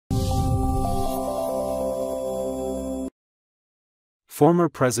Former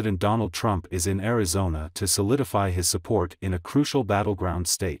President Donald Trump is in Arizona to solidify his support in a crucial battleground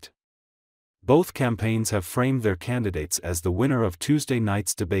state. Both campaigns have framed their candidates as the winner of Tuesday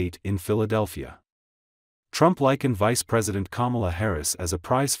night's debate in Philadelphia. Trump likened Vice President Kamala Harris as a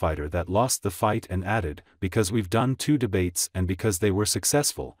prizefighter that lost the fight and added, "Because we've done 2 debates and because they were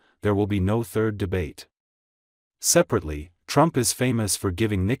successful, there will be no third debate." Separately, Trump is famous for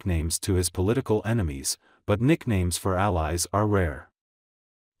giving nicknames to his political enemies, but nicknames for allies are rare.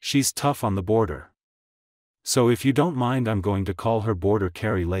 "She's tough on the border. So if you don't mind, I'm going to call her Border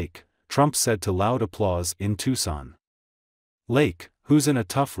Kari Lake," Trump said to loud applause in Tucson. Lake, who's in a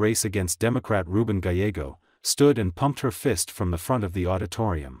tough race against Democrat Ruben Gallego, stood and pumped her fist from the front of the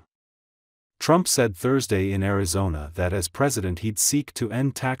auditorium. Trump said Thursday in Arizona that as president he'd seek to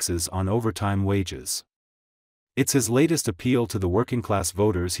end taxes on overtime wages. It's his latest appeal to the working-class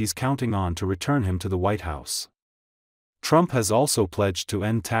voters he's counting on to return him to the White House. Trump has also pledged to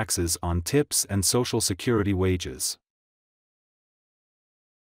end taxes on tips and Social Security wages.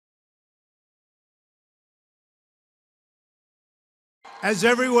 As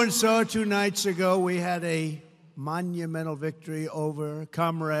everyone saw 2 nights ago, we had a monumental victory over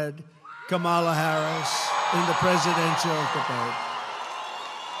Comrade Kamala Harris in the presidential debate.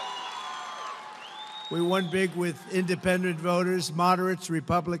 We won big with independent voters, moderates,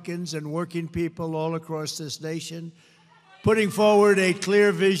 Republicans, and working people all across this nation, putting forward a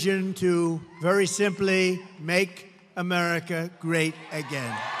clear vision to, very simply, make America great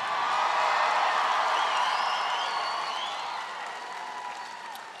again.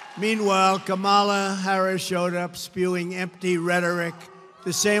 Meanwhile, Kamala Harris showed up spewing empty rhetoric,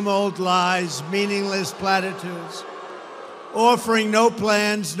 the same old lies, meaningless platitudes, offering no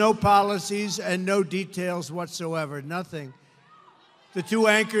plans, no policies, and no details whatsoever, nothing. The 2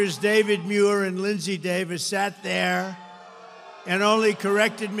 anchors, David Muir and Lindsay Davis, sat there and only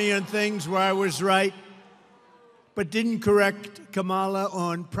corrected me on things where I was right, but didn't correct Kamala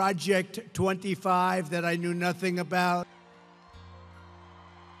on Project 25 that I knew nothing about.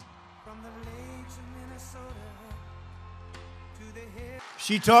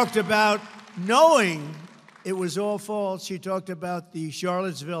 She talked about knowing it was all false. She talked about the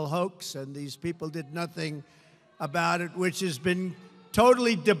Charlottesville hoax, and these people did nothing about it, which has been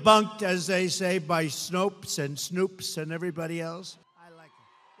totally debunked, as they say, by Snopes and Snoops and everybody else. I like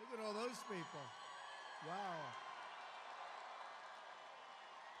it. Look at all those people. Wow.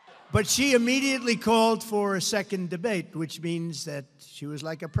 But she immediately called for a second debate, which means that she was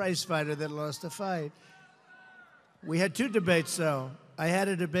like a prizefighter that lost a fight. We had 2 debates, though. I had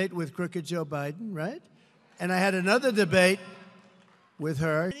a debate with crooked Joe Biden, right? And I had another debate with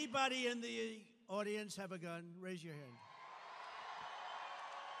her. Anybody in the audience have a gun? Raise your hand.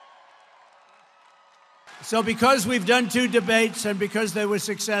 So because we've done 2 debates and because they were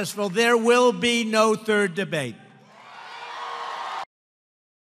successful, there will be no third debate.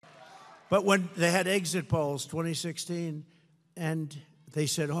 But when they had exit polls, 2016, and they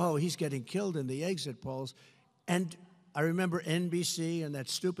said, "Oh, he's getting killed in the exit polls." And I remember NBC and that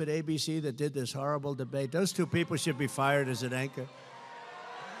stupid ABC that did this horrible debate. Those 2 people should be fired as an anchor.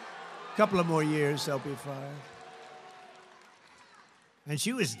 A couple of more years, they'll be fired. And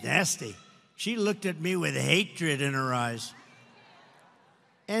she was nasty. She looked at me with hatred in her eyes.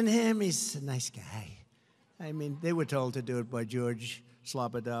 And him, he's a nice guy. I mean, they were told to do it by George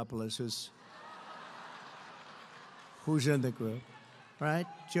Slobodanopoulos, who's in the group, right?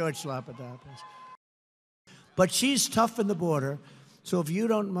 George Slobodanopoulos. But she's tough in the border, so if you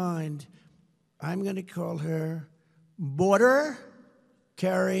don't mind, I'm going to call her Border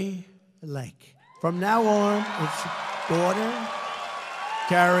Kari Lake. From now on, it's Border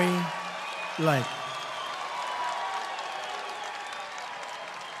Kari Lake.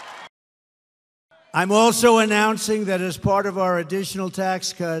 I'm also announcing that as part of our additional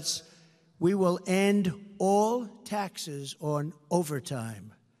tax cuts, we will end all taxes on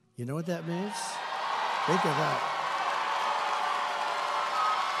overtime. You know what that means? Think of that.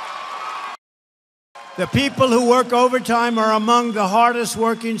 The people who work overtime are among the hardest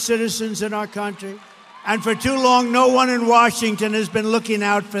working citizens in our country. And for too long, no one in Washington has been looking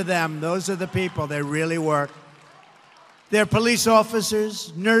out for them. Those are the people. They really work. They're police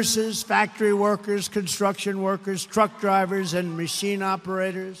officers, nurses, factory workers, construction workers, truck drivers, and machine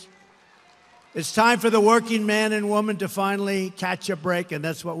operators. It's time for the working man and woman to finally catch a break, and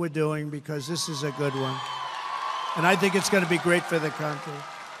that's what we're doing because this is a good one. And I think it's going to be great for the country.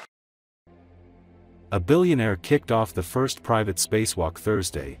 A billionaire kicked off the first private spacewalk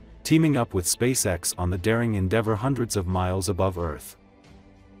Thursday, teaming up with SpaceX on the daring endeavor hundreds of miles above Earth.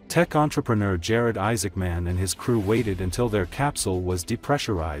 Tech entrepreneur Jared Isaacman and his crew waited until their capsule was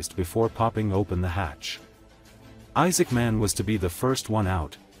depressurized before popping open the hatch. Isaacman was to be the first one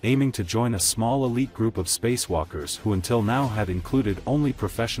out, aiming to join a small elite group of spacewalkers who until now had included only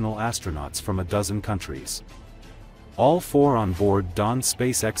professional astronauts from a dozen countries. All four on board donned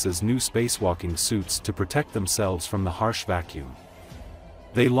SpaceX's new spacewalking suits to protect themselves from the harsh vacuum.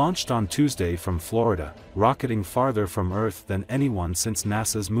 They launched on Tuesday from Florida, rocketing farther from Earth than anyone since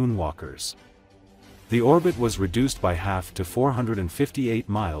NASA's moonwalkers. The orbit was reduced by half to 458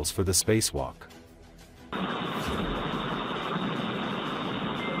 miles for the spacewalk.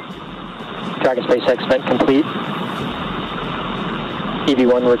 Dragon SpaceX vent complete.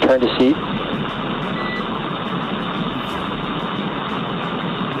 EV1 return to seat.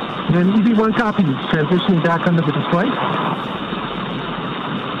 Then EV1 copy, transitioning back under the display.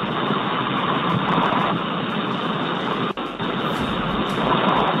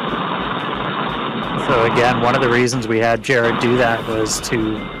 So again, one of the reasons we had Jared do that was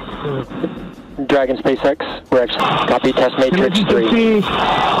to... Dragon SpaceX, we're actually copy test matrix 3.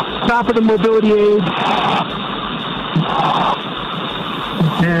 Top of the mobility aid.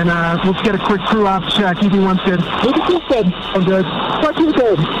 And let's get a quick crew off check. EV1 said, EV2 said, I'm good. What you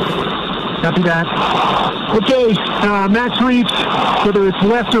said? Copy that. Okay, max reach, whether it's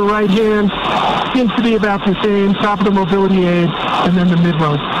left or right hand, seems to be about the same. Top of the mobility aid, and then the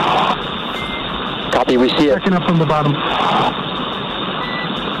mid-road. Copy, we see it. Checking up from the bottom.